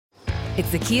It's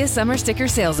the Kia Summer Sticker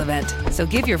Sales Event, so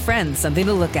give your friends something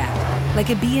to look at, like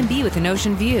a B&B with an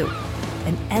ocean view,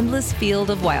 an endless field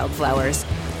of wildflowers,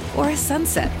 or a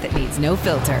sunset that needs no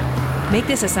filter. Make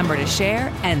this a summer to share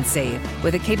and save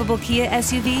with a capable Kia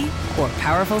SUV or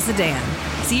powerful sedan.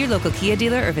 See your local Kia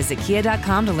dealer or visit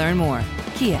kia.com to learn more.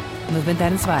 Kia, movement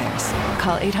that inspires.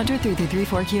 Call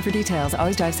 800-3334-KIA for details.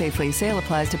 Always drive safely. Sale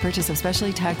applies to purchase of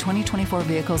specially tagged 2024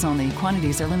 vehicles only.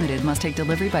 Quantities are limited. Must take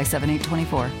delivery by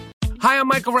 7/8/24. Hi, I'm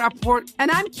Michael Rappaport. And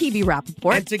I'm Kibi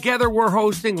Rappaport. And together we're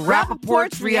hosting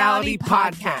Rappaport's Reality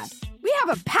Podcast. We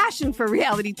have a passion for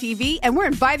reality TV, and we're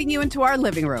inviting you into our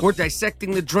living room. We're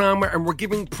dissecting the drama, and we're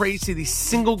giving praise to the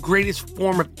single greatest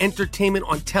form of entertainment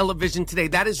on television today.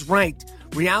 That is right.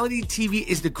 Reality TV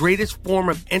is the greatest form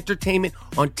of entertainment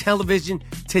on television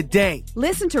today.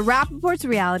 Listen to Rappaport's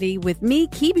Reality with me,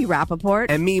 Kibi Rappaport.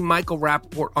 And me, Michael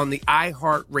Rappaport, on the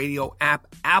iHeartRadio app,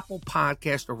 Apple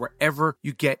Podcast, or wherever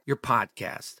you get your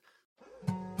podcast.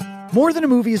 More Than a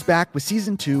Movie is back with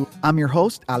Season 2. I'm your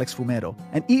host, Alex Fumero.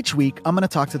 And each week, I'm going to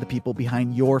talk to the people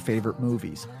behind your favorite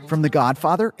movies. From The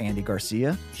Godfather, Andy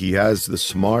Garcia. He has the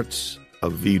smarts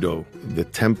of Vito, the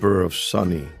temper of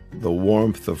Sonny, the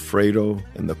warmth of Fredo,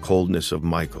 and the coldness of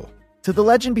Michael. To the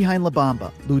legend behind La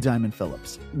Bamba, Lou Diamond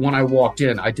Phillips. When I walked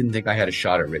in, I didn't think I had a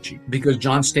shot at Richie because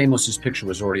John Stamos' picture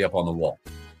was already up on the wall.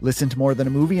 Listen to More Than a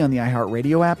Movie on the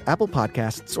iHeartRadio app, Apple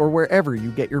Podcasts, or wherever you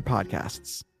get your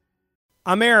podcasts.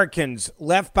 Americans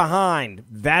left behind.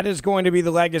 That is going to be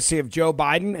the legacy of Joe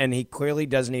Biden, and he clearly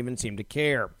doesn't even seem to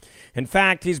care. In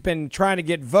fact, he's been trying to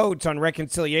get votes on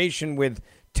reconciliation with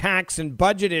tax and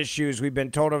budget issues, we've been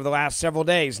told over the last several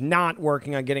days, not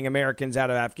working on getting Americans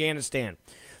out of Afghanistan.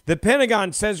 The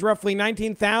Pentagon says roughly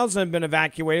 19,000 have been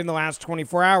evacuated in the last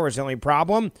 24 hours. The only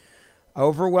problem,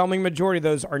 overwhelming majority of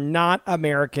those are not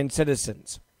American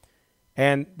citizens.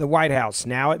 And the White House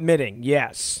now admitting,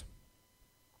 yes,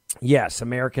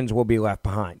 Americans will be left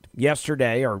behind.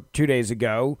 Yesterday, or 2 days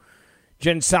ago,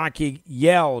 Jen Psaki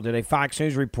yelled at a Fox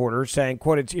News reporter saying,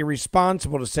 quote, "It's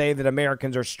irresponsible to say that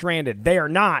Americans are stranded. They are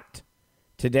not."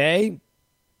 Today,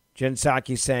 Jen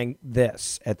Psaki saying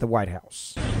this at the White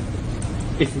House.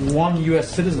 If one U.S.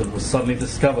 citizen was suddenly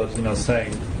discovered,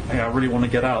 saying, "Hey, I really want to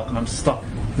get out and I'm stuck,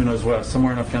 who knows where,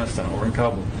 somewhere in Afghanistan or in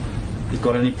Kabul," he's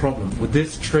got any problem, would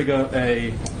this trigger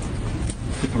a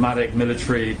diplomatic,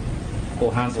 military,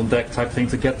 all hands on deck type thing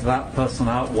to get that person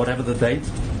out, whatever the date?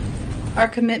 Our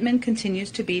commitment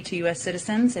continues to be to U.S.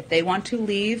 citizens. If they want to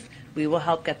leave, we will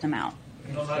help get them out.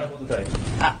 No matter what the date.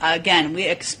 Again, we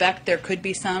expect there could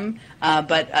be some,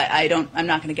 but I'm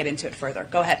not going to get into it further.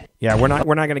 Go ahead. Yeah, we're not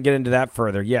going to get into that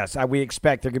further. Yes, we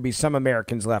expect there could be some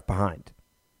Americans left behind.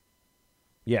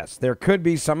 Yes, there could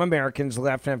be some Americans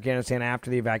left in Afghanistan after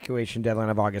the evacuation deadline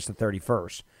of August the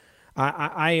 31st.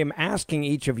 I am asking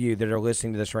each of you that are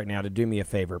listening to this right now to do me a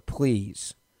favor.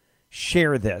 Please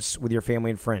share this with your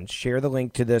family and friends. Share the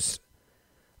link to this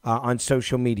on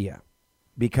social media,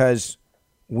 because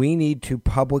we need to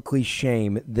publicly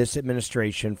shame this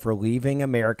administration for leaving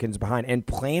Americans behind and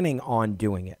planning on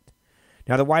doing it.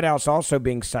 Now, the White House, also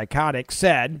being psychotic,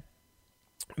 said,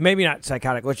 maybe not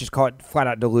psychotic, let's just call it flat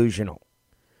out delusional,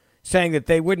 saying that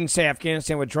they wouldn't say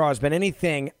Afghanistan withdrawal has been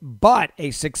anything but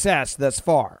a success thus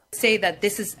far. Say that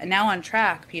this is now on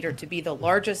track, Peter, to be the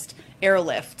largest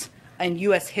airlift in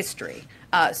U.S. history.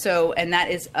 And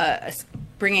that is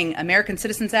bringing American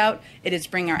citizens out. It is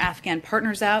bringing our Afghan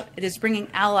partners out. It is bringing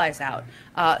allies out.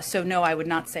 So no, I would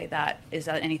not say that is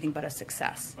anything but a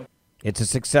success. It's a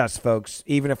success, folks.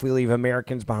 Even if we leave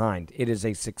Americans behind, it is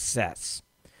a success.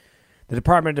 The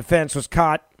Department of Defense was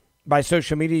caught by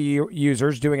social media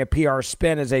users doing a PR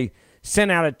spin as they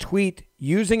sent out a tweet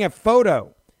using a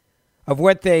photo of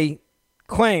what they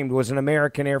claimed was an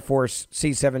American Air Force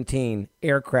C-17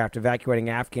 aircraft evacuating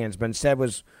Afghans, but instead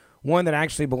was one that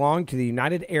actually belonged to the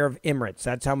United Arab Emirates.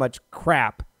 That's how much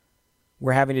crap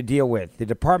we're having to deal with. The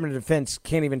Department of Defense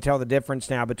can't even tell the difference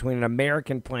now between an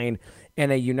American plane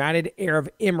and a United Arab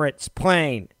Emirates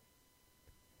plane.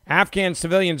 Afghan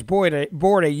civilians board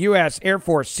a U.S. Air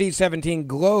Force C-17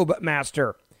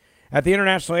 Globemaster at the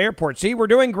international airport. See, we're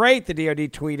doing great, the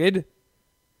DoD tweeted.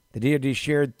 The DoD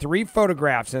shared 3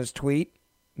 photographs in his tweet.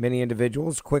 Many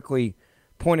individuals quickly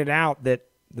pointed out that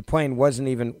the plane wasn't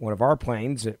even one of our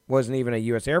planes. It wasn't even a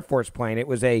U.S. Air Force plane. It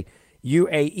was a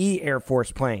UAE Air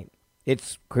Force plane.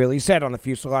 It's clearly said on the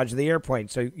fuselage of the airplane.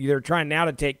 So they're trying now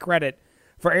to take credit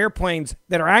for airplanes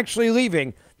that are actually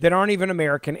leaving that aren't even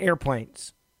American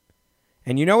airplanes.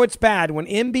 And you know it's bad when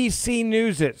NBC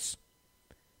News'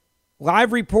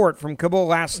 live report from Kabul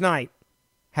last night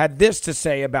had this to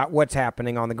say about what's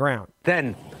happening on the ground.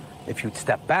 Then, if you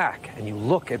step back and you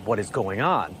look at what is going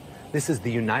on, This is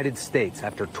the United States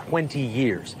after 20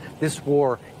 years. This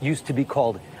war used to be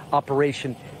called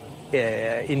Operation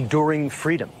Enduring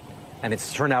Freedom, and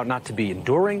it's turned out not to be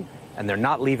enduring, and they're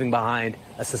not leaving behind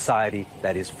a society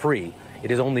that is free.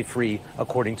 It is only free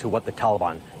according to what the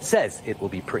Taliban says it will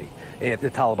be free. The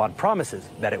Taliban promises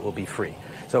that it will be free.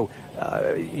 So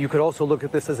you could also look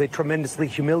at this as a tremendously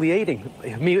humiliating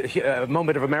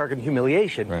moment of American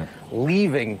humiliation,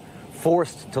 right.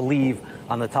 Forced to leave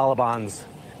on the Taliban's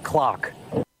clock.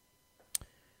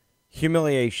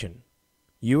 Humiliation.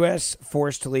 U.S.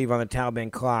 forced to leave on the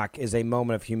Taliban clock is a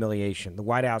moment of humiliation. The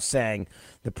White House saying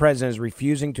the president is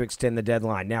refusing to extend the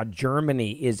deadline. Now,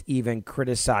 Germany is even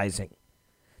criticizing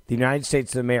the United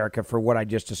States of America for what I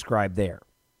just described there.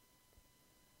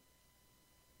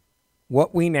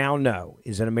 What we now know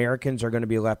is that Americans are going to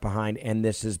be left behind, and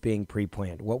this is being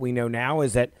pre-planned. What we know now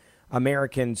is that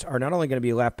Americans are not only going to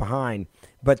be left behind,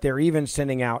 but they're even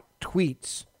sending out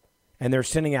tweets, and they're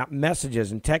sending out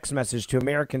messages and text messages to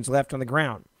Americans left on the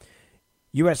ground.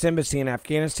 U.S. Embassy in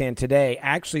Afghanistan today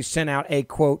actually sent out a,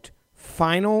 quote,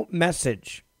 final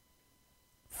message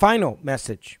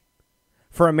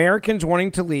for Americans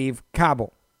wanting to leave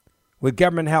Kabul with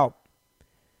government help.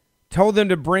 Told them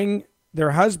to bring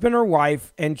their husband or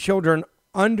wife and children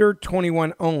under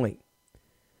 21 only.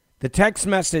 The text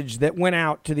message that went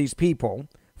out to these people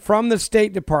from the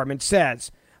State Department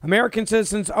says, American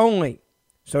citizens only.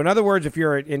 So in other words, if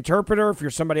you're an interpreter, if you're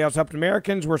somebody else helping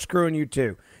Americans, we're screwing you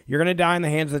too. You're going to die in the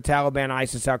hands of the Taliban,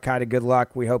 ISIS, Al-Qaeda. Good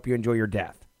luck. We hope you enjoy your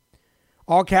death.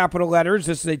 All capital letters.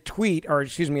 This is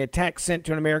a text sent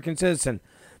to an American citizen.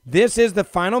 This is the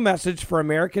final message for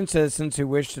American citizens who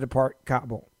wish to depart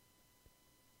Kabul.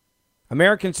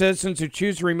 American citizens who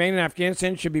choose to remain in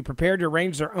Afghanistan should be prepared to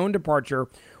arrange their own departure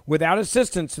without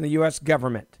assistance from the U.S.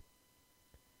 government.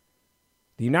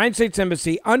 The United States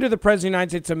Embassy, under the President of the United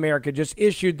States of America, just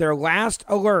issued their last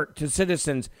alert to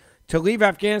citizens to leave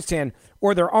Afghanistan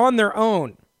or they're on their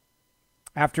own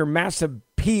after massive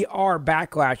PR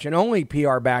backlash, and only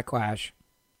PR backlash.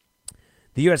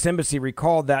 The U.S. Embassy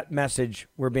recalled that message,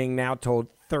 we're being now told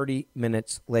 30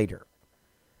 minutes later.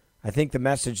 I think the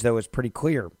message, though, is pretty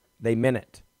clear. They meant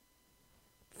it.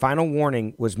 Final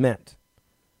warning was meant.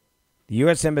 The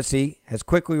U.S. Embassy has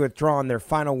quickly withdrawn their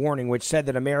final warning, which said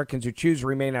that Americans who choose to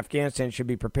remain in Afghanistan should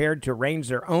be prepared to arrange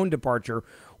their own departure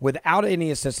without any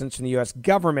assistance from the U.S.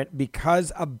 government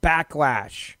because of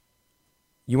backlash.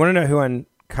 You want to know who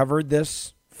uncovered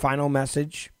this final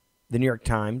message? The New York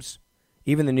Times.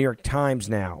 Even the New York Times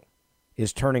now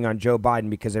is turning on Joe Biden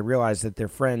because they realize that their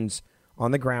friends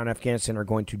on the ground in Afghanistan are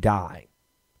going to die.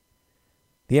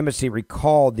 The embassy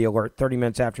recalled the alert 30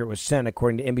 minutes after it was sent,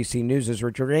 according to NBC News'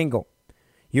 Richard Engel.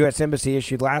 U.S. Embassy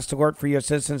issued last alert for U.S.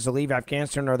 citizens to leave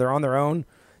Afghanistan or they're on their own.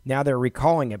 Now they're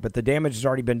recalling it, but the damage has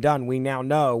already been done. We now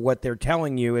know what they're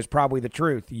telling you is probably the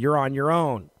truth. You're on your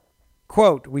own.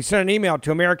 Quote, we sent an email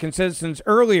to American citizens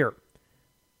earlier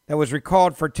that was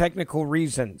recalled for technical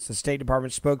reasons, the State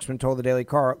Department spokesman told the Daily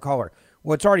Caller.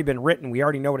 Well, it's already been written. We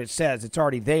already know what it says. It's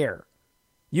already there.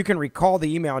 You can recall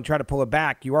the email and try to pull it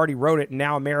back. You already wrote it, and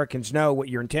now Americans know what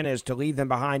your intent is, to leave them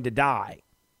behind to die.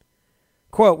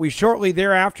 Quote, we shortly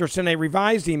thereafter sent a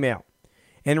revised email,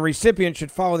 and the recipient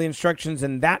should follow the instructions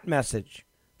in that message.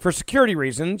 For security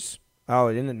reasons, oh,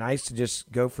 isn't it nice to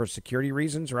just go for security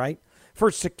reasons, right? For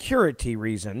security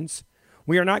reasons,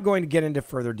 we are not going to get into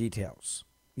further details.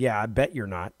 Yeah, I bet you're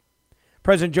not.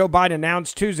 President Joe Biden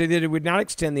announced Tuesday that it would not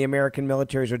extend the American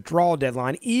military's withdrawal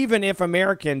deadline, even if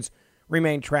Americans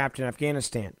remain trapped in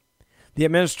Afghanistan. The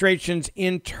administration's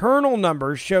internal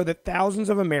numbers show that thousands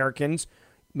of Americans,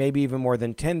 maybe even more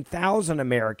than 10,000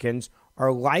 Americans,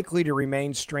 are likely to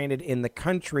remain stranded in the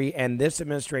country, and this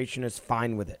administration is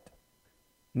fine with it.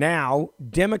 Now,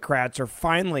 Democrats are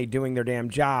finally doing their damn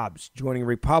jobs, joining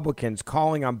Republicans,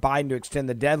 calling on Biden to extend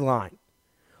the deadline.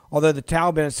 Although the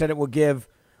Taliban has said it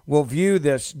will view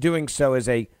this doing so as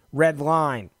a red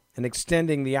line, and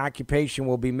extending the occupation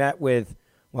will be met with,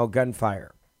 well,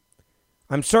 gunfire.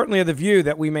 I'm certainly of the view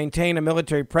that we maintain a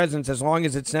military presence as long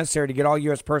as it's necessary to get all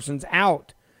U.S. persons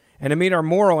out and to meet our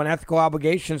moral and ethical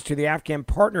obligations to the Afghan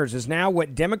partners, is now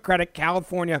what Democratic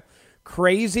California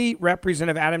crazy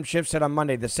Representative Adam Schiff said on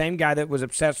Monday, the same guy that was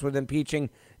obsessed with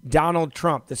impeaching Donald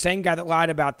Trump, the same guy that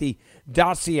lied about the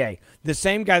dossier, the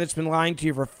same guy that's been lying to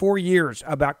you for 4 years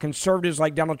about conservatives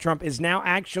like Donald Trump, is now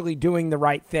actually doing the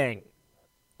right thing.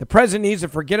 The president needs to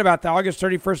forget about the August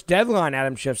 31st deadline,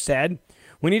 Adam Schiff said.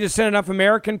 We need to send enough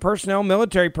American personnel,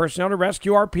 military personnel, to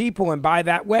rescue our people, and by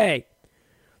that way,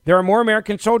 there are more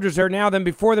American soldiers there now than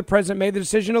before the president made the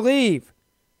decision to leave.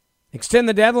 Extend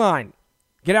the deadline.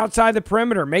 Get outside the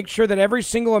perimeter. Make sure that every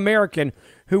single American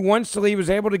who wants to leave is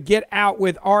able to get out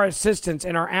with our assistance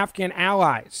and our Afghan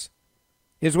allies,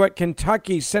 is what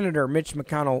Kentucky Senator Mitch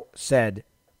McConnell said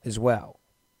as well.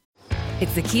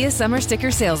 It's the Kia Summer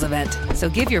Sticker Sales Event, so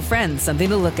give your friends something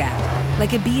to look at,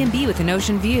 like a B&B with an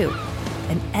ocean view,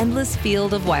 an endless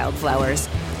field of wildflowers,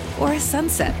 or a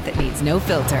sunset that needs no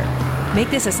filter.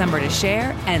 Make this a summer to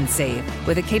share and save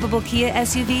with a capable Kia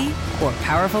SUV or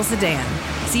powerful sedan.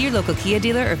 See your local Kia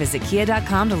dealer or visit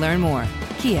kia.com to learn more.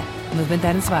 Kia, movement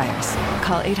that inspires.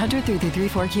 Call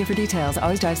 800-3334-KIA for details.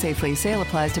 Always drive safely. Sale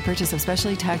applies to purchase of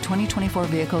specially tagged 2024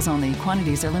 vehicles only.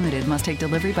 Quantities are limited. Must take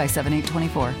delivery by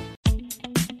 7/8/24.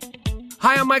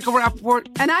 Hi, I'm Michael Rappaport.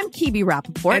 And I'm Kibi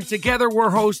Rappaport. And together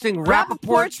we're hosting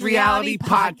Rappaport's Reality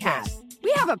Podcast.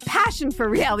 We have a passion for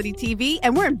reality TV,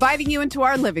 and we're inviting you into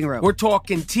our living room. We're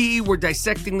talking tea, we're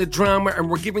dissecting the drama, and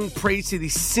we're giving praise to the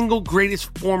single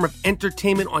greatest form of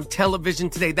entertainment on television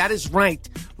today. That is right.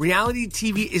 Reality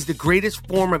TV is the greatest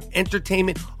form of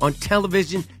entertainment on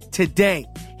television today.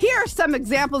 Here are some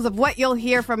examples of what you'll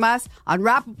hear from us on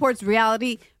Rappaport's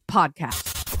Reality Podcast.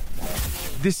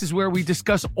 This is where we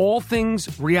discuss all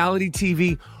things reality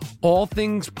TV, all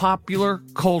things popular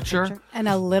culture. And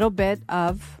a little bit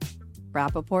of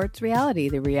Rappaport's reality,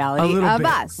 the reality of bit.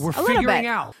 us. We're figuring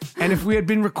out. And if we had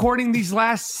been recording these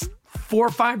last 4 or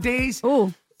 5 days,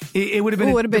 it would have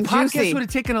been, the podcast juicy. Would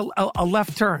have taken a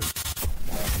left turn.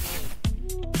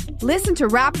 Listen to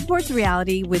Rappaport's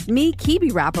Reality with me,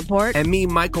 Kibi Rappaport. And me,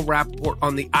 Michael Rappaport,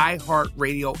 on the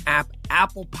iHeartRadio app,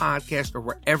 Apple Podcast, or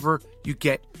wherever you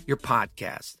get your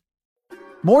podcast.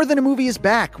 More Than a Movie is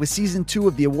back with season 2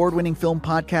 of the award-winning film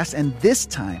podcast, and this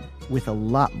time with a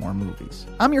lot more movies.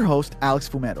 I'm your host, Alex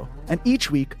Fumero, and each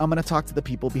week I'm going to talk to the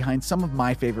people behind some of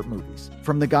my favorite movies.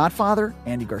 From The Godfather,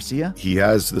 Andy Garcia. He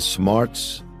has the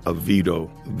smarts of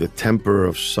Vito, the temper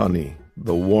of Sonny,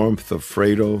 the warmth of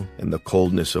Fredo, and the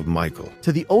coldness of Michael.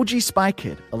 To the OG Spy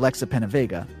Kid, Alexa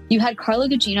Penavega. You had Carla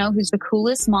Gugino, who's the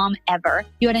coolest mom ever.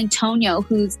 You had Antonio,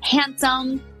 who's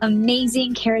handsome,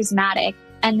 amazing, charismatic.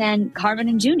 And then Carmen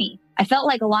and Junie. I felt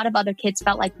like a lot of other kids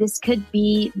felt like this could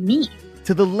be me.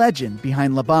 To the legend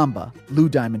behind La Bamba, Lou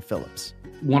Diamond Phillips.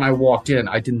 When I walked in,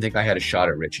 I didn't think I had a shot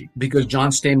at Richie because John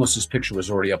Stamos' picture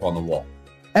was already up on the wall.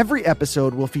 Every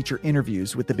episode will feature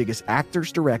interviews with the biggest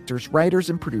actors, directors, writers,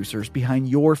 and producers behind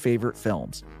your favorite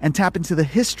films and tap into the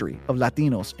history of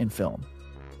Latinos in film.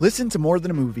 Listen to More Than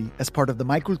a Movie as part of the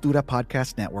My Cultura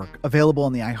Podcast Network, available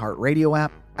on the iHeartRadio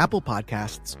app, Apple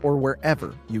Podcasts, or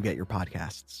wherever you get your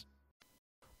podcasts.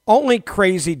 Only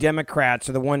crazy Democrats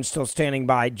are the ones still standing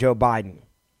by Joe Biden.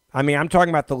 I mean, I'm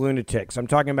talking about the lunatics. I'm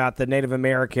talking about the Native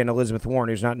American Elizabeth Warren,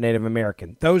 who's not Native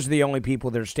American. Those are the only people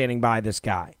that are standing by this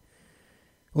guy.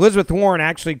 Elizabeth Warren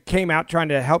actually came out trying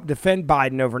to help defend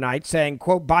Biden overnight, saying,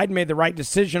 quote, Biden made the right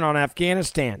decision on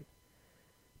Afghanistan.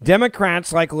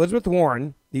 Democrats like Elizabeth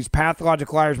Warren, these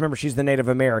pathological liars, remember she's the Native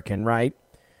American, right?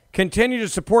 Continue to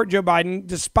support Joe Biden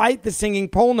despite the singing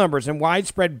poll numbers and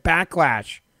widespread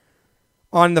backlash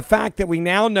on the fact that we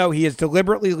now know he is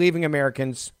deliberately leaving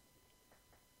Americans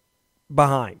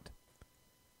behind.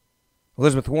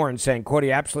 Elizabeth Warren saying, quote,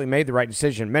 he absolutely made the right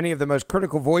decision. Many of the most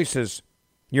critical voices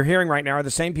you're hearing right now are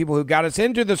the same people who got us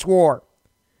into this war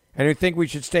and who think we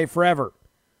should stay forever.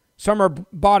 Some are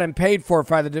bought and paid for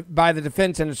by the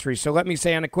defense industry. So let me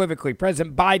say unequivocally,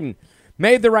 President Biden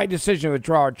made the right decision to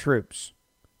withdraw our troops.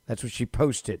 That's what she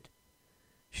posted.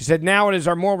 She said, now it is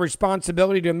our moral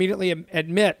responsibility to immediately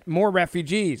admit more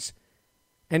refugees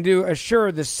and to assure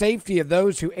the safety of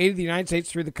those who aided the United States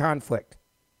through the conflict.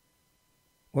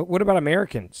 What about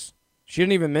Americans? She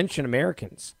didn't even mention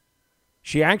Americans.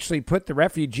 She actually put the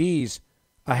refugees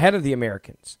ahead of the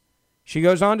Americans. She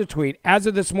goes on to tweet, as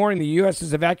of this morning, the U.S.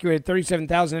 has evacuated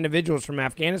 37,000 individuals from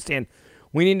Afghanistan.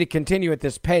 We need to continue at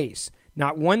this pace.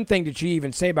 Not one thing did she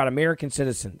even say about American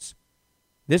citizens.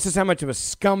 This is how much of a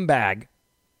scumbag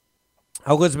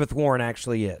Elizabeth Warren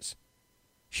actually is.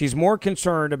 She's more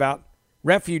concerned about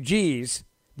refugees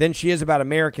than she is about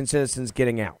American citizens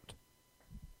getting out.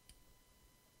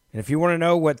 And if you want to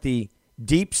know what the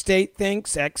deep state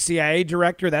thinks, ex-CIA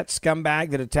director, that scumbag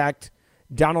that attacked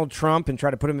Donald Trump and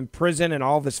tried to put him in prison and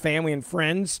all of his family and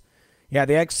friends, yeah,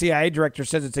 the ex-CIA director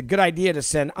says it's a good idea to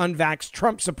send unvaxxed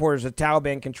Trump supporters to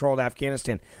Taliban-controlled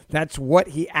Afghanistan. That's what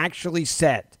he actually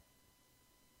said.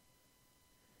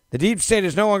 The deep state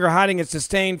is no longer hiding its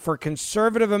disdain for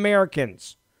conservative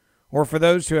Americans or for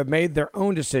those who have made their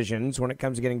own decisions when it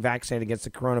comes to getting vaccinated against the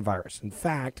coronavirus. In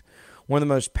fact, one of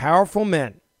the most powerful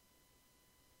men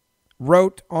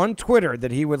wrote on Twitter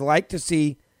that he would like to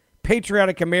see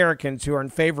patriotic Americans who are in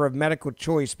favor of medical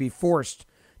choice be forced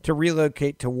to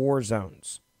relocate to war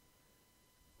zones.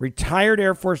 Retired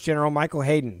Air Force General Michael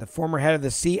Hayden, the former head of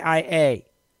the CIA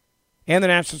and the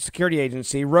National Security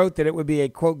Agency, wrote that it would be a,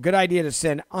 quote, good idea to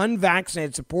send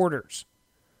unvaccinated supporters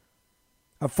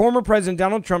of former President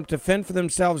Donald Trump to fend for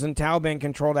themselves in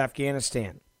Taliban-controlled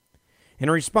Afghanistan. In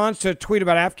response to a tweet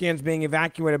about Afghans being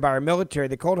evacuated by our military,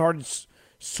 the cold-hearted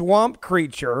swamp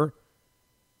creature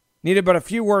needed but a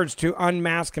few words to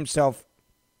unmask himself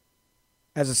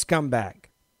as a scumbag.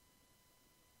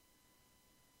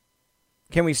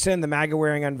 Can we send the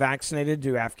MAGA-wearing unvaccinated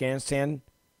to Afghanistan?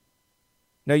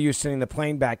 No use sending the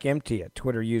plane back empty, a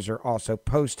Twitter user also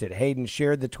posted. Hayden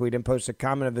shared the tweet and posted a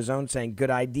comment of his own saying, good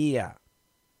idea.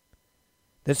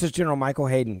 This is General Michael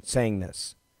Hayden saying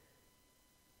this.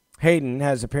 Hayden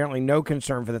has apparently no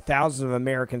concern for the thousands of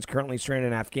Americans currently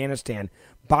stranded in Afghanistan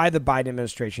by the Biden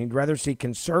administration. He'd rather see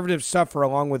conservatives suffer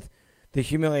along with the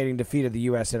humiliating defeat of the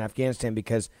U.S. in Afghanistan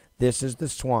because this is the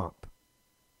swamp.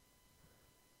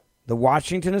 The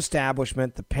Washington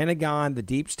establishment, the Pentagon, the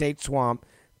deep state swamp,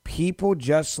 people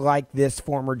just like this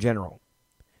former general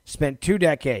spent 2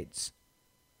 decades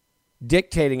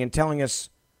dictating and telling us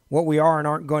what we are and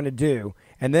aren't going to do.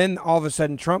 And then all of a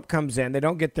sudden Trump comes in, they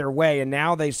don't get their way, and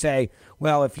now they say,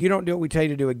 well, if you don't do what we tell you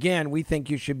to do again, we think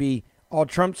you should be, all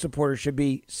Trump supporters should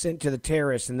be sent to the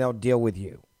terrorists and they'll deal with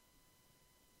you.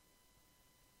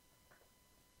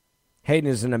 Hayden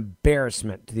is an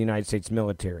embarrassment to the United States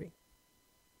military.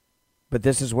 But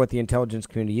this is what the intelligence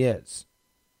community is.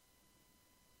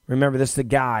 Remember, this is the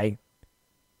guy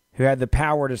who had the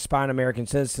power to spy on American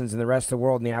citizens and the rest of the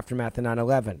world in the aftermath of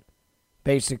 9/11,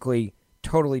 basically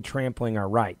totally trampling our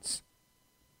rights.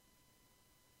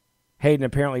 Hayden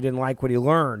apparently didn't like what he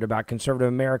learned about conservative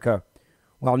America,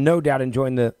 while no doubt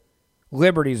enjoying the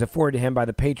liberties afforded to him by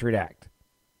the Patriot Act.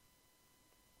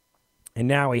 And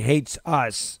now he hates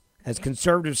us as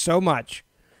conservatives so much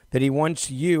that he wants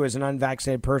you as an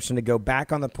unvaccinated person to go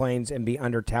back on the planes and be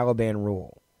under Taliban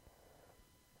rule.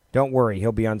 Don't worry,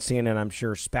 he'll be on CNN, I'm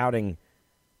sure, spouting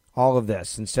all of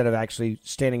this instead of actually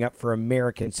standing up for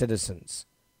American citizens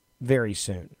very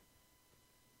soon.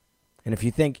 And if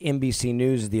you think NBC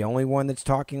News is the only one that's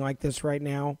talking like this right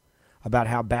now about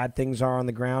how bad things are on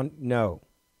the ground, no,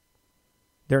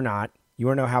 they're not. You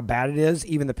want to know how bad it is?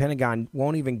 Even the Pentagon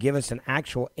won't even give us an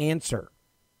actual answer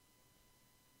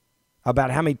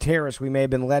about how many terrorists we may have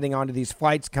been letting onto these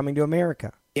flights coming to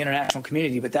America. The international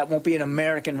community, but that won't be an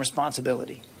American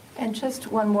responsibility. And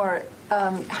just one more.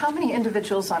 How many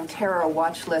individuals on terror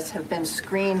watch lists have been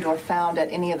screened or found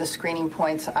at any of the screening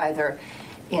points, either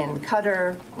in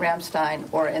Qatar, Ramstein,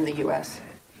 or in the U.S.?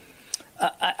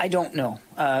 I don't know.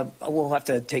 We'll have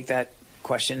to take that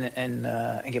question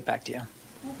and get back to you.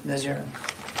 Nazir.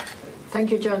 Thank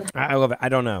you, John. I love it. I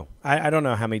don't know. I don't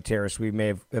know how many terrorists we may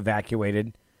have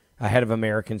evacuated ahead of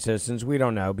American citizens. We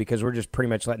don't know because we're just pretty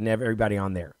much letting everybody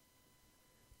on there.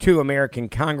 2 American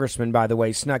congressmen, by the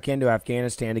way, snuck into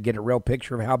Afghanistan to get a real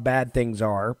picture of how bad things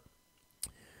are.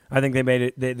 I think they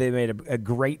made a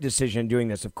great decision doing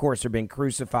this. Of course, they're being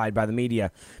crucified by the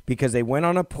media because they went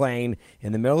on a plane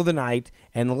in the middle of the night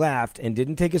and left and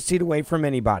didn't take a seat away from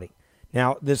anybody.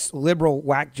 Now, this liberal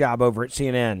whack job over at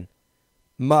CNN,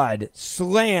 Mudd,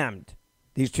 slammed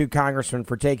these 2 congressmen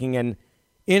for taking an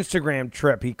Instagram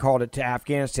trip, he called it, to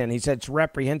Afghanistan. He said it's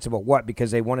reprehensible. What?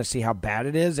 Because they want to see how bad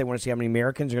it is? They want to see how many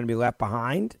Americans are going to be left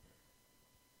behind?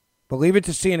 But leave it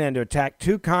to CNN to attack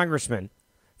 2 congressmen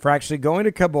for actually going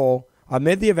to Kabul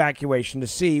amid the evacuation to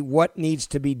see what needs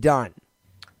to be done.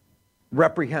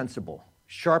 Reprehensible.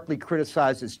 Sharply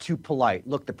criticized as too polite.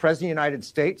 Look, the President of the United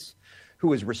States,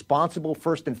 who is responsible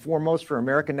first and foremost for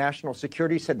American national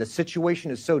security, said the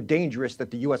situation is so dangerous that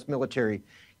the U.S. military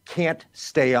can't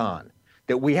stay on,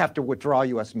 that we have to withdraw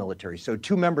U.S. military. So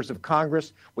 2 members of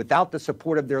Congress, without the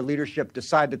support of their leadership,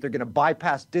 decide that they're going to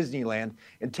bypass Disneyland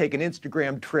and take an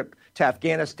Instagram trip to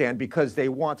Afghanistan because they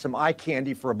want some eye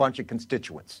candy for a bunch of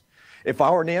constituents. If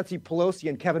I were Nancy Pelosi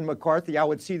and Kevin McCarthy, I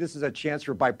would see this as a chance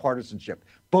for bipartisanship.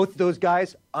 Both those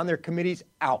guys on their committees,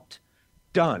 out.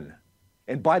 Done.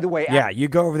 And by the way... Yeah, you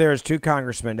go over there as 2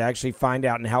 congressmen to actually find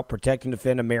out and help protect and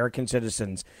defend American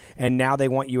citizens. And now they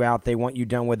want you out. They want you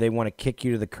done with. They want to kick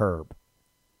you to the curb.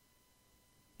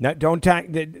 No, don't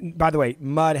by the way,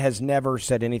 Mudd has never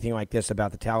said anything like this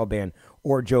about the Taliban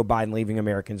or Joe Biden leaving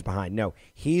Americans behind. No,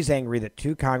 he's angry that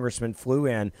 2 congressmen flew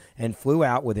in and flew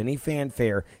out with any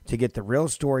fanfare to get the real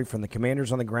story from the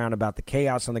commanders on the ground about the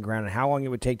chaos on the ground and how long it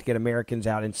would take to get Americans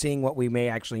out and seeing what we may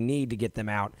actually need to get them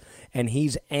out. And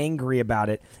he's angry about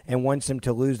it and wants them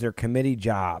to lose their committee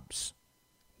jobs.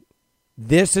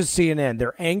 This is CNN.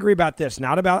 They're angry about this,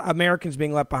 not about Americans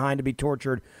being left behind to be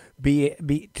tortured,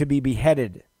 to be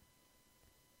beheaded,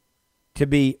 to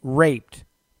be raped,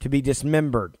 to be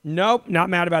dismembered. Nope, not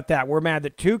mad about that. We're mad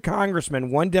that 2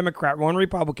 congressmen, 1 Democrat, 1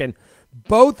 Republican,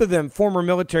 both of them former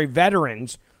military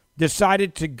veterans,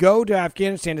 decided to go to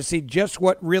Afghanistan to see just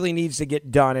what really needs to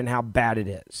get done and how bad it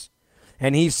is.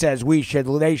 And he says they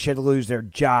should lose their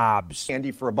jobs.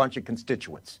 Andy, for a bunch of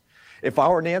constituents. If I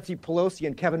were Nancy Pelosi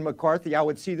and Kevin McCarthy, I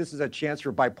would see this as a chance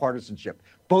for bipartisanship.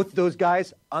 Both of those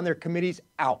guys on their committees,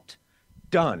 out.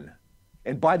 Done.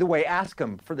 And by the way, ask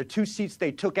them for the 2 seats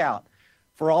they took out,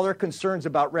 for all their concerns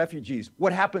about refugees.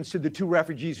 What happens to the 2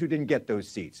 refugees who didn't get those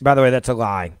seats? By the way, that's a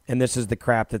lie. And this is the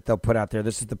crap that they'll put out there.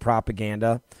 This is the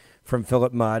propaganda from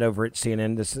Philip Mudd over at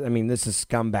CNN. This is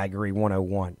scumbaggery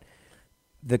 101.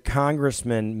 The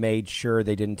congressman made sure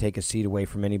they didn't take a seat away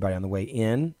from anybody on the way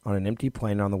in, on an empty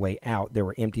plane. On the way out, there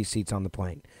were empty seats on the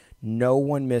plane. No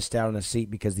one missed out on a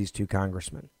seat because these 2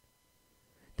 congressmen.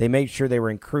 They made sure they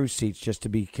were in crew seats just to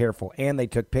be careful, and they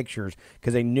took pictures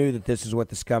because they knew that this is what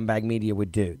the scumbag media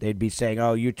would do. They'd be saying,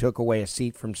 oh, you took away a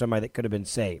seat from somebody that could have been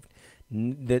saved.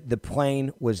 The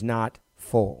plane was not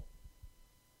full.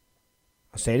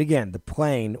 I'll say it again. The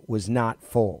plane was not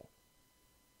full.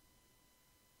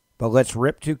 But let's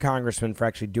rip 2 congressmen for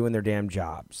actually doing their damn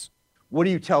jobs. What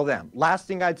do you tell them? Last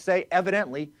thing I'd say,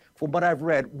 evidently, from what I've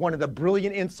read, one of the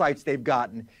brilliant insights they've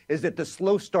gotten is that the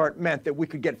slow start meant that we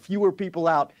could get fewer people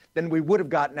out than we would have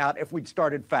gotten out if we'd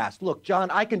started fast. Look, John,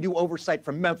 I can do oversight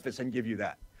from Memphis and give you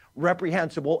that.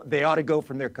 Reprehensible. They ought to go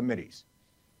from their committees.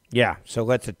 Yeah, so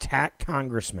let's attack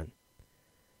congressmen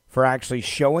for actually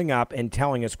showing up and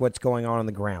telling us what's going on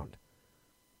the ground.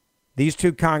 These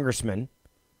 2 congressmen,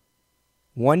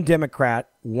 1 Democrat,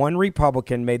 1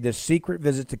 Republican, made this secret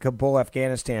visit to Kabul,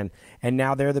 Afghanistan, and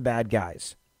now they're the bad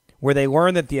guys, where they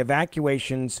learned that the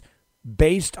evacuations,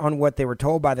 based on what they were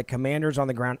told by the commanders on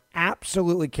the ground,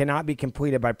 absolutely cannot be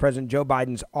completed by President Joe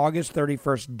Biden's August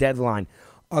 31st deadline,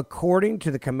 according to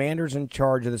the commanders in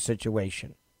charge of the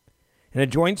situation. In a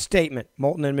joint statement,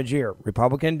 Moulton and Majir,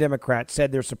 Republican and Democrat,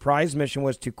 said their surprise mission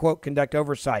was to, quote, conduct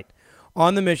oversight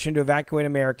on the mission to evacuate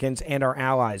Americans and our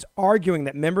allies, arguing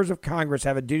that members of Congress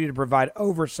have a duty to provide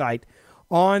oversight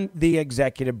on the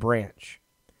executive branch.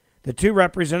 The 2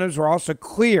 representatives were also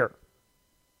clear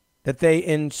that they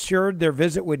ensured their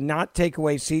visit would not take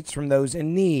away seats from those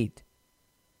in need.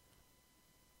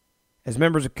 As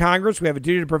members of Congress, we have a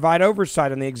duty to provide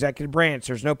oversight on the executive branch.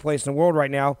 There's no place in the world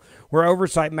right now where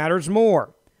oversight matters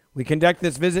more. We conduct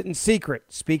this visit in secret,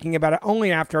 speaking about it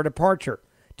only after our departure,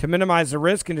 to minimize the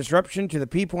risk and disruption to the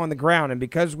people on the ground, and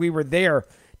because we were there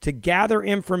to gather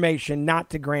information, not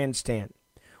to grandstand.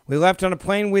 We left on a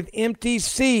plane with empty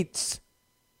seats,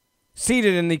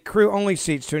 seated in the crew-only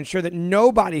seats, to ensure that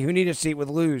nobody who needed a seat would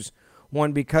lose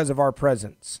one because of our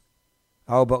presence.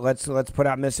 Oh, but let's put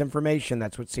out misinformation.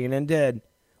 That's what CNN did.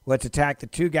 Let's attack the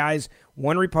 2 guys,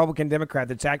 1 Republican, Democrat,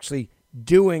 that's actually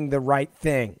doing the right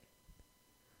thing.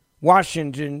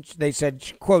 Washington, they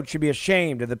said, quote, should be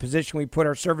ashamed of the position we put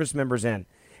our service members in,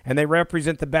 and they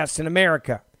represent the best in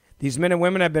America. These men and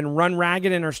women have been run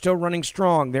ragged and are still running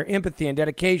strong. Their empathy and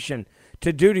dedication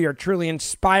to duty are truly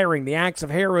inspiring. The acts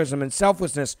of heroism and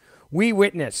selflessness we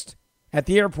witnessed at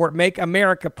the airport make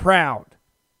America proud.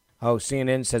 Oh,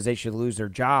 CNN says they should lose their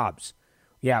jobs.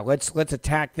 Yeah, let's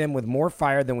attack them with more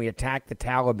fire than we attack the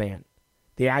Taliban,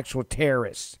 the actual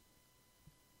terrorists.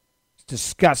 It's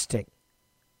disgusting.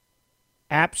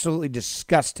 Absolutely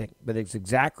disgusting, but it's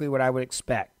exactly what I would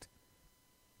expect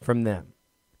from them.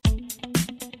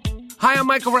 Hi, I'm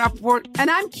Michael Rappaport.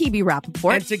 And I'm Kibi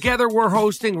Rappaport. And together we're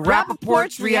hosting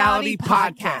Rappaport's Reality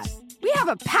Podcast. We have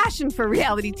a passion for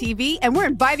reality TV, and we're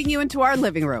inviting you into our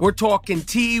living room. We're talking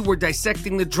tea, we're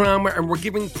dissecting the drama, and we're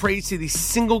giving praise to the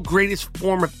single greatest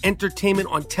form of entertainment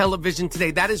on television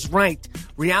today. That is right.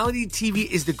 Reality TV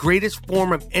is the greatest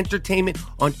form of entertainment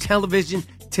on television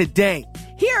today.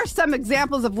 Here are some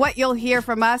examples of what you'll hear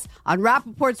from us on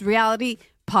Rappaport's Reality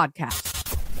Podcast.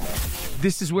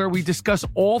 This is where we discuss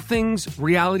all things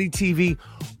reality TV,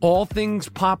 all things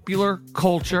popular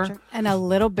culture. And a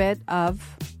little bit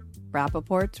of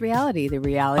Rappaport's reality, the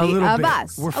reality of bit.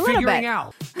 us. We're figuring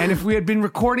out. And if we had been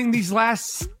recording these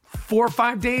last 4 or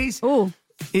 5 days,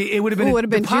 it would have been,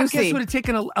 the podcast juicy. would have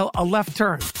taken a left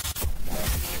turn.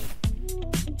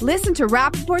 Listen to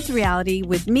Rappaport's Reality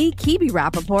with me, Kibi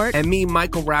Rappaport. And me,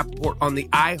 Michael Rappaport, on the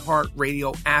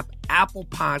iHeartRadio app, Apple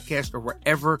Podcast, or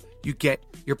wherever you get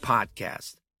your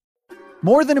podcast.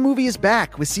 More Than a Movie is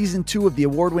back with season 2 of the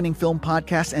award-winning film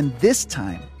podcast, and this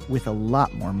time with a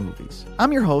lot more movies.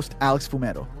 I'm your host, Alex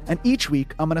Fumero, and each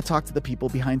week I'm going to talk to the people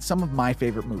behind some of my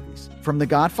favorite movies. From The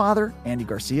Godfather, Andy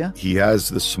Garcia. He has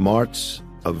the smarts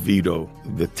of Vito,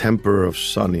 the temper of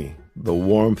Sonny, the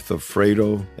warmth of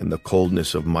Fredo, and the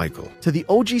coldness of Michael. To the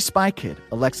OG Spy Kid,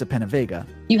 Alexa Penavega.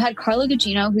 You had Carla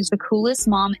Gugino, who's the coolest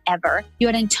mom ever. You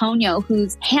had Antonio,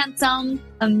 who's handsome,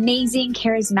 amazing,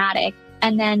 charismatic.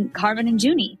 And then Carmen and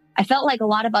Junie. I felt like a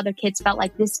lot of other kids felt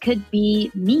like this could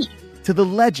be me. To the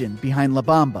legend behind La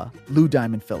Bamba, Lou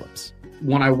Diamond Phillips.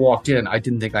 When I walked in, I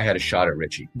didn't think I had a shot at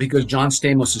Richie because John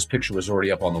Stamos' picture was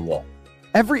already up on the wall.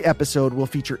 Every episode will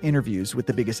feature interviews with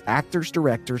the biggest actors,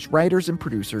 directors, writers, and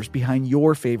producers behind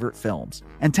your favorite films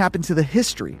and tap into the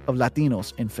history of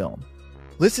Latinos in film.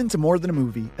 Listen to More Than a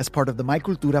Movie as part of the My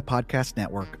Cultura podcast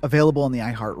network, available on the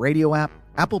iHeartRadio app,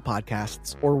 Apple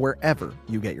Podcasts, or wherever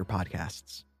you get your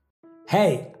podcasts.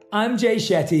 Hey, I'm Jay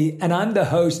Shetty, and I'm the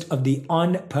host of the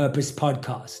On Purpose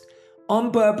podcast.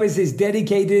 On Purpose is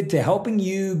dedicated to helping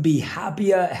you be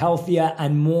happier, healthier,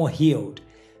 and more healed.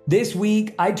 This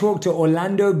week, I talked to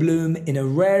Orlando Bloom in a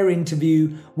rare interview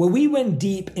where we went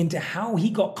deep into how he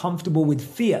got comfortable with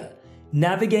fear,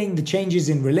 navigating the changes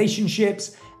in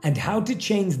relationships, and how to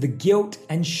change the guilt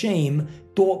and shame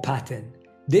thought pattern.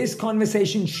 This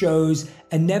conversation shows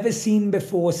a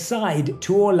never-seen-before side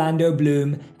to Orlando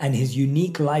Bloom and his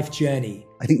unique life journey.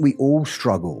 I think we all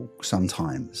struggle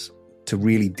sometimes to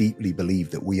really deeply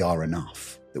believe that we are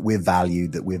enough, that we're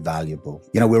valued, that we're valuable.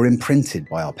 You know, we're imprinted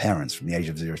by our parents from the age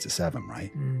of 0 to 7,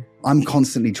 right? I'm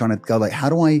constantly trying to go like, how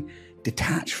do I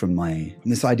detach from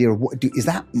this idea of is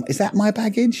that my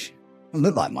baggage? It doesn't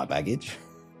look like my baggage.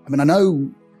 I mean, I know,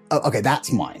 okay,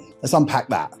 that's mine. Let's unpack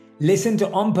that. Listen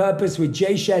to On Purpose with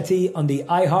Jay Shetty on the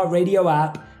iHeartRadio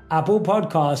app, Apple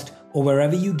Podcast, or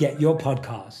wherever you get your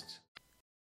podcasts.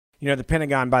 You know, the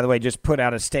Pentagon, by the way, just put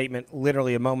out a statement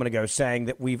literally a moment ago saying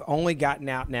that we've only gotten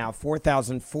out now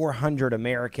 4,400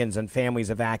 Americans and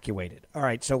families evacuated. All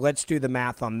right, so let's do the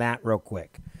math on that real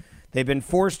quick. They've been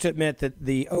forced to admit that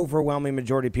the overwhelming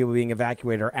majority of people being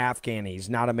evacuated are Afghanis,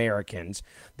 not Americans.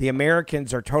 The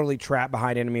Americans are totally trapped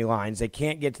behind enemy lines. They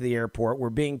can't get to the airport. We're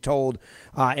being told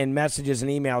in messages and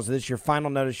emails, this is your final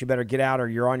notice, you better get out or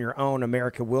you're on your own.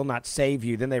 America will not save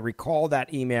you. Then they recall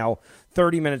that email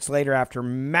 30 minutes later after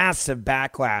massive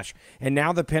backlash. And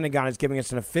now the Pentagon is giving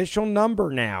us an official number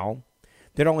now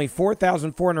that only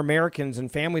 4,400 Americans and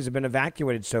families have been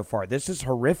evacuated so far. This is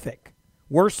horrific.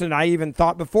 Worse than I even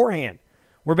thought beforehand.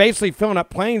 We're basically filling up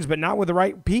planes, but not with the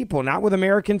right people, not with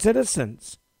American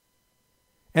citizens.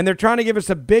 And they're trying to give us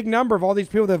a big number of all these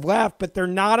people that have left, but they're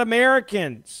not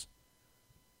Americans.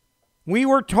 We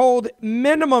were told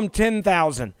minimum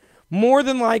 10,000, more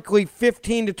than likely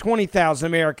 15 to 20,000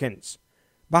 Americans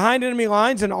behind enemy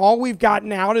lines, and all we've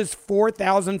gotten out is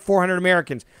 4,400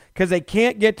 Americans because they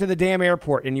can't get to the damn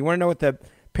airport. And you want to know what the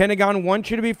Pentagon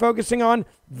wants you to be focusing on?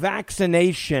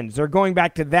 Vaccinations. They're going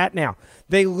back to that now.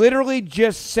 They literally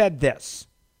just said this.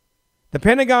 The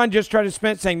Pentagon just tried to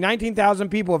spend saying 19,000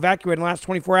 people evacuated in the last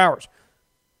 24 hours.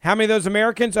 How many of those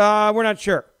Americans? We're not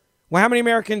sure. Well, how many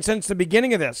Americans since the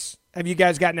beginning of this have you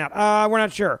guys gotten out? We're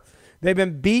not sure. They've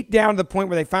been beat down to the point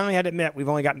where they finally had to admit we've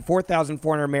only gotten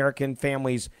 4,400 American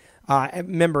families,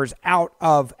 members out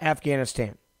of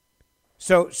Afghanistan.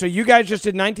 So you guys just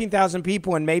did 19,000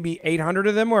 people and maybe 800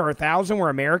 of them or 1,000 were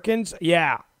Americans?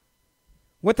 Yeah.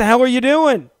 What the hell are you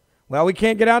doing? Well, we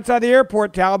can't get outside the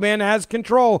airport. Taliban has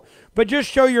control. But just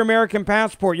show your American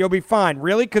passport. You'll be fine.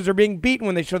 Really? Because they're being beaten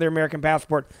when they show their American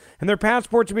passport. And their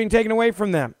passports are being taken away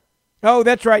from them. Oh,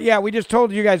 that's right. Yeah, we just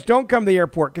told you guys don't come to the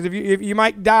airport because if you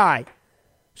might die.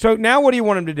 So now what do you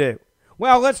want them to do?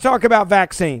 Well, let's talk about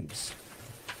vaccines.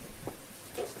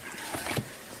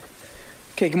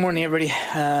 Okay, good morning, everybody.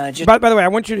 By the way, I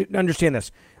want you to understand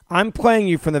this. I'm playing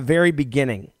you from the very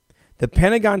beginning. The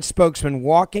Pentagon spokesman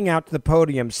walking out to the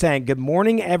podium saying, good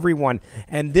morning, everyone.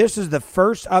 And this is the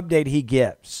first update he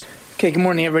gives. Okay, good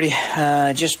morning, everybody.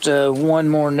 Just one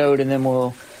more note, and then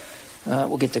we'll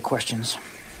get to questions.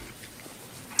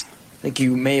 I think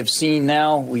you may have seen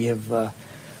now we have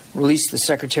released the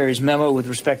Secretary's memo with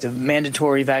respect to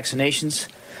mandatory vaccinations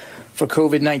for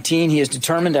COVID-19. He has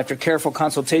determined, after careful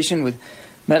consultation with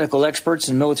medical experts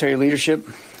and military leadership,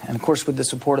 and of course with the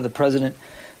support of the President,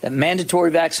 that mandatory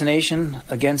vaccination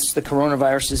against the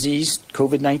coronavirus disease,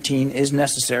 COVID-19, is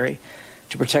necessary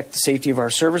to protect the safety of our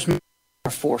servicemen and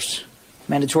our force.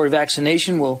 Mandatory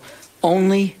vaccination will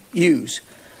only use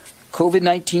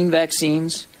COVID-19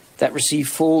 vaccines that receive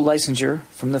full licensure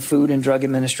from the Food and Drug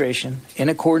Administration in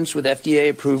accordance with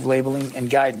FDA-approved labeling and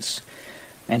guidance.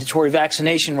 Mandatory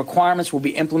vaccination requirements will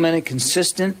be implemented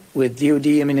consistent with DoD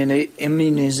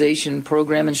Immunization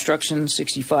Program Instruction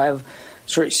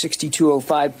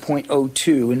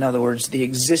 6205.02. In other words, the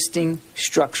existing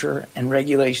structure and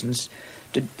regulations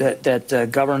that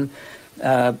govern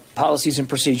policies and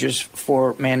procedures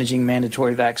for managing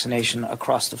mandatory vaccination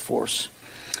across the force.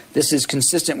 This is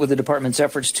consistent with the department's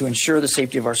efforts to ensure the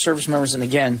safety of our service members and,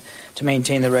 again, to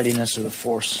maintain the readiness of the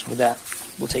force. With that,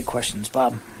 we'll take questions.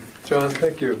 Bob. John,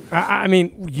 thank you. I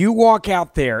mean, you walk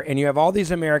out there and you have all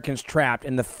these Americans trapped,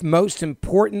 and the most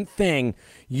important thing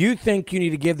you think you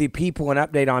need to give the people an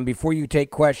update on before you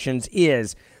take questions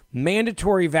is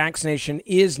mandatory vaccination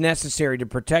is necessary to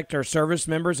protect our service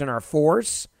members and our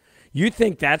force. You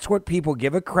think that's what people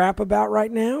give a crap about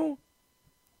right now?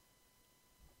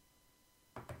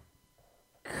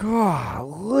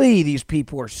 Golly, these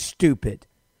people are stupid.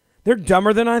 They're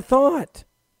dumber than I thought.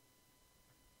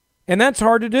 And that's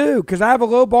hard to do because I have a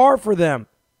low bar for them.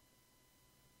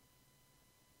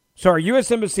 So our U.S.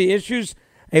 Embassy issues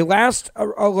a last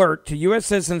alert to U.S.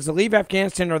 citizens to leave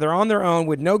Afghanistan or they're on their own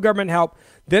with no government help.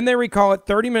 Then they recall it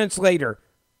 30 minutes later.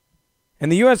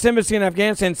 And the U.S. Embassy in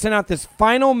Afghanistan sent out this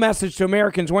final message to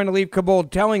Americans wanting to leave Kabul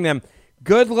telling them,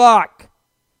 good luck.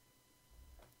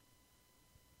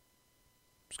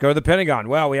 Let's go to the Pentagon.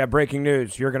 Well, we have breaking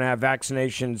news. You're going to have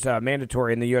vaccinations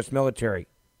mandatory in the U.S. military.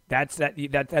 That's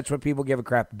what people give a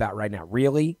crap about right now.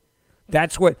 Really?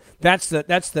 That's the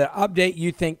update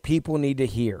you think people need to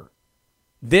hear.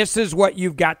 This is what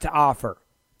you've got to offer.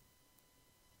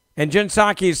 And Jen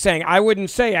Psaki is saying, I wouldn't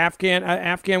say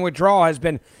Afghan withdrawal has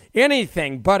been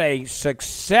anything but a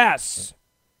success,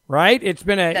 right? It's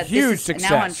been a huge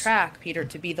success. Now on track, Peter,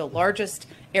 to be the largest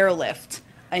airlift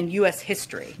in U.S.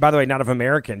 history. By the way, not of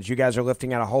Americans. You guys are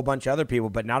lifting out a whole bunch of other people,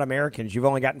 but not Americans. You've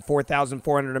only gotten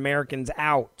 4,400 Americans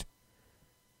out.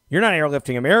 You're not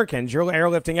airlifting Americans. You're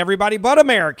airlifting everybody but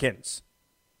Americans.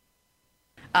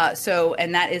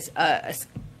 And that is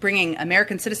bringing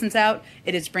American citizens out.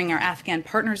 It is bringing our Afghan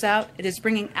partners out. It is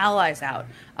bringing allies out.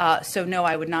 So no,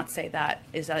 I would not say that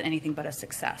is anything but a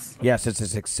success. Yes, it's a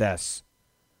success.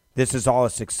 This is all a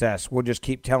success. We'll just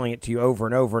keep telling it to you over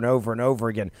and over and over and over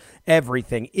again.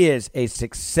 Everything is a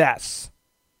success.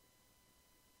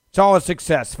 It's all a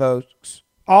success, folks.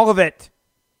 All of it.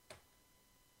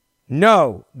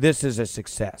 No, this is a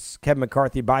success. Kevin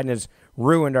McCarthy, Biden has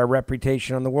ruined our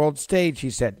reputation on the world stage, he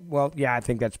said. Well, yeah, I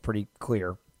think that's pretty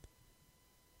clear.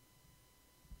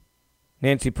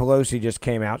 Nancy Pelosi just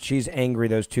came out. She's angry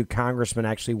those two congressmen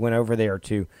actually went over there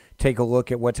to take a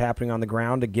look at what's happening on the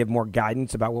ground to give more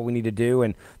guidance about what we need to do.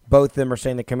 And both of them are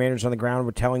saying the commanders on the ground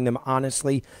were telling them,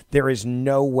 honestly, there is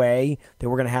no way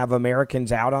that we're going to have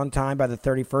Americans out on time by the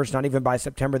 31st, not even by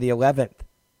September the 11th.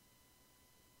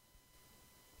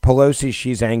 Pelosi,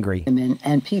 she's angry.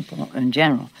 And people in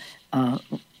general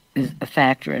is a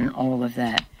factor in all of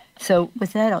that. So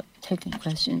with that, I'll take the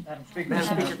question.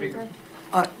 Madam Speaker.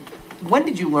 When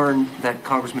did you learn that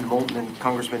Congressman Moulton and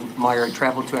Congressman Meyer had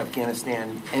traveled to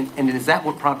Afghanistan, and is that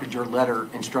what prompted your letter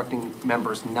instructing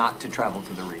members not to travel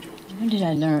to the region? When did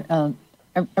I learn?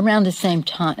 Around the same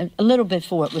time, a little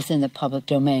before it was in the public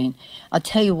domain. I'll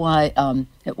tell you why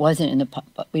it wasn't in the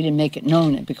we didn't make it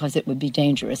known because it would be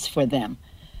dangerous for them.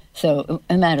 So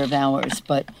a matter of hours,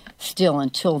 but still,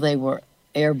 until they were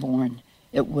airborne,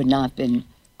 it would not have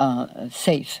been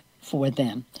safe for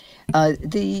them.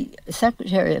 The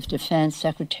Secretary of Defense,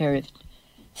 Secretary of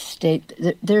State,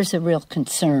 there's a real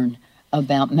concern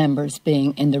about members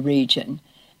being in the region.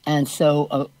 And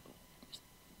so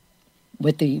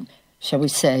with the, shall we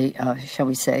say,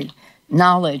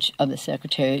 knowledge of the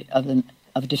Secretary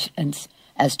of Defense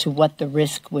as to what the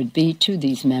risk would be to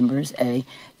these members,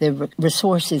 the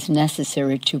resources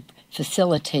necessary to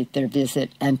facilitate their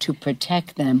visit and to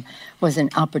protect them was an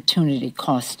opportunity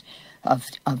cost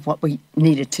of what we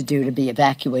needed to do to be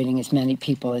evacuating as many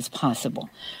people as possible.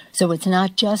 So it's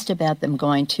not just about them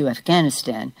going to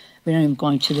Afghanistan, but even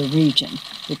going to the region,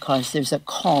 because there's a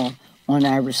call on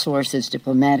our resources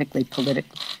diplomatically,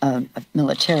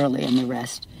 militarily, and the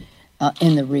rest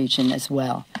in the region as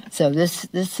well. So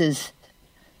this is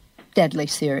deadly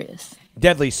serious.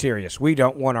 Deadly serious. We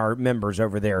don't want our members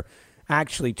over there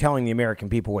actually telling the American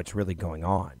people what's really going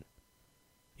on.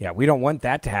 Yeah, we don't want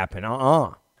that to happen.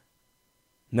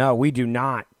 No, we do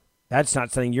not. That's not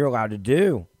something you're allowed to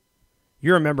do.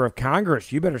 You're a member of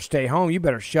Congress. You better stay home. You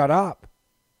better shut up.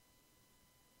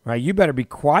 Right? You better be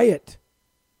quiet.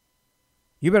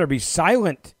 You better be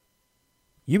silent.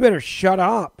 You better shut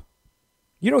up.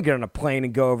 You don't get on a plane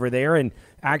and go over there and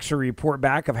actually report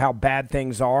back of how bad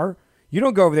things are. You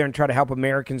don't go over there and try to help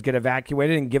Americans get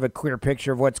evacuated and give a clear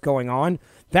picture of what's going on.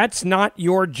 That's not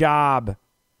your job.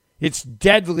 It's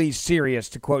deadly serious,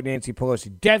 to quote Nancy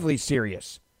Pelosi. Deadly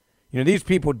serious. You know, these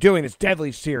people doing it's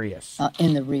deadly serious.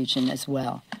 In the region as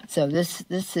well. So this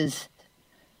is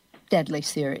deadly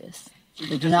serious.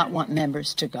 We do not want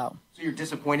members to go. So you're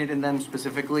disappointed in them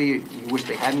specifically? You wish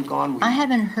they hadn't gone? I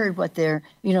haven't heard what they're,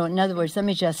 in other words, let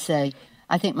me just say,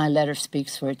 I think my letter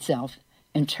speaks for itself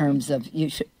in terms of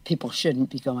people shouldn't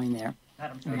be going there.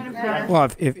 Well,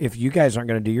 if you guys aren't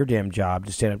going to do your damn job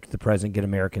to stand up to the president, get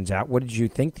Americans out, what did you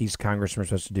think these congressmen were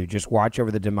supposed to do? Just watch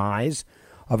over the demise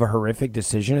of a horrific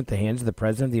decision at the hands of the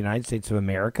president of the United States of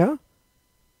America?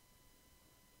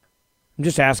 I'm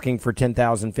just asking for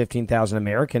 10,000, 15,000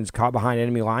 Americans caught behind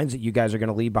enemy lines that you guys are going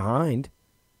to leave behind.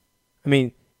 I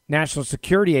mean, National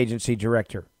Security Agency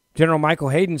Director General Michael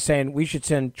Hayden saying we should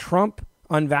send Trump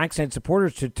unvaccinated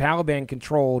supporters to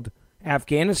Taliban-controlled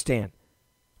Afghanistan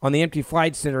on the empty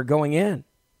flights that are going in.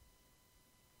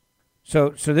 So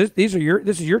this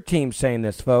is your team saying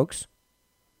this, folks.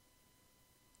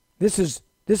 This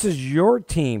is your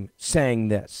team saying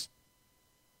this.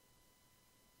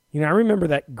 I remember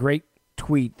that great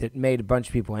tweet that made a bunch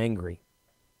of people angry.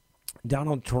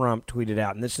 Donald Trump tweeted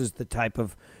out, and this is the type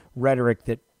of rhetoric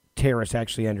that terrorists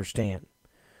actually understand.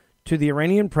 To the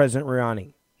Iranian President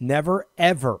Rouhani, never,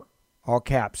 ever, all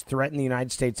caps, threaten the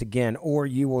United States again, or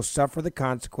you will suffer the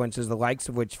consequences, the likes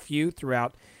of which few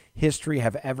throughout history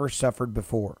have ever suffered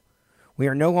before. We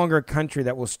are no longer a country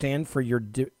that will stand for your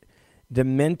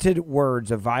demented words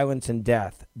of violence and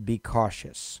death. Be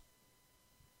cautious.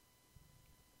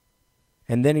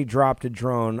 And then he dropped a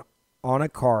drone on a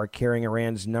car carrying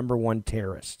Iran's #1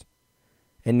 terrorist.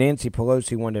 And Nancy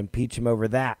Pelosi wanted to impeach him over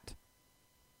that.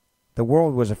 The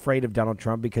world was afraid of Donald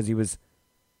Trump because he was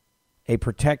a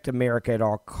protect America at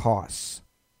all costs.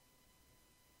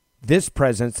 This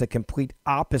president's the complete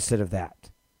opposite of that.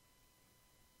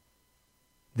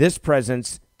 This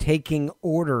president's taking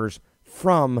orders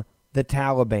from the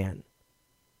Taliban.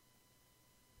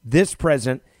 This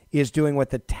president is doing what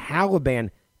the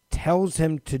Taliban tells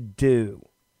him to do.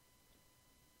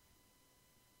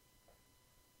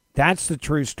 That's the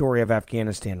true story of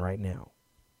Afghanistan right now.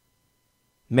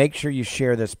 Make sure you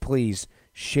share this, please.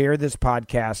 Share this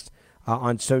podcast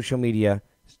on social media.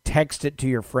 Text it to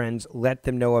your friends. Let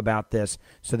them know about this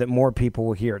so that more people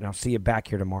will hear it. And I'll see you back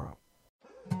here tomorrow.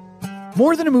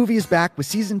 More Than a Movie is back with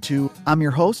Season 2. I'm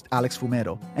your host, Alex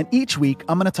Fumero. And each week,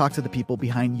 I'm going to talk to the people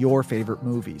behind your favorite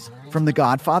movies. From The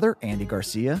Godfather, Andy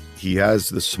Garcia. He has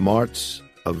the smarts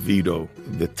of Vito,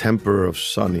 the temper of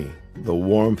Sonny, the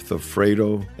warmth of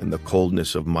Fredo, and the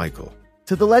coldness of Michael.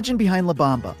 To the legend behind La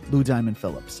Bamba, Lou Diamond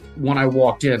Phillips. When I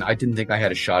walked in, I didn't think I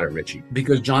had a shot at Richie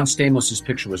because John Stamos'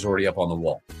 picture was already up on the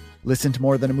wall. Listen to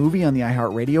More Than a Movie on the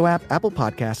iHeartRadio app, Apple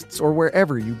Podcasts, or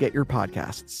wherever you get your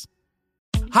podcasts.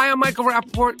 Hi, I'm Michael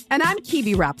Rappaport. And I'm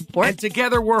Kibi Rappaport. And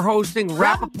together we're hosting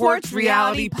Rappaport's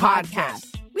Reality Podcast.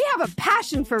 We have a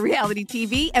passion for reality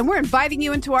TV, and we're inviting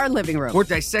you into our living room. We're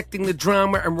dissecting the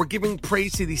drama, and we're giving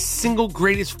praise to the single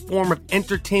greatest form of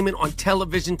entertainment on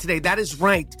television today. That is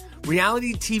right.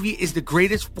 Reality TV is the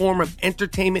greatest form of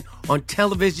entertainment on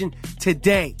television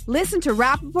today. Listen to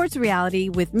Rappaport's Reality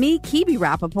with me, Kibi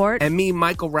Rappaport. And me,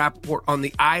 Michael Rappaport, on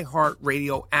the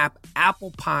iHeartRadio app,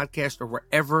 Apple Podcast, or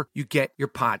wherever you get your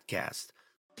podcast.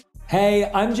 Hey,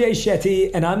 I'm Jay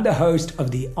Shetty, and I'm the host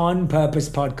of the On Purpose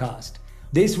podcast.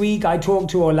 This week, I talked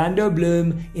to Orlando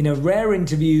Bloom in a rare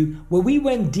interview where we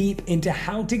went deep into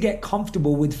how to get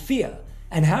comfortable with fear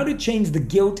and how to change the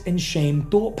guilt and shame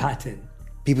thought pattern.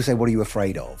 People say, what are you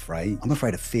afraid of, right? I'm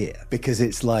afraid of fear because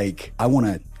it's like I want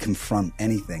to confront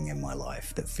anything in my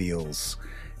life that feels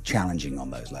challenging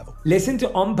on those levels. Listen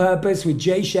to On Purpose with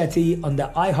Jay Shetty on the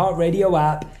iHeartRadio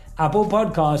app, Apple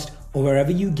Podcast, or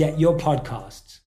wherever you get your podcasts.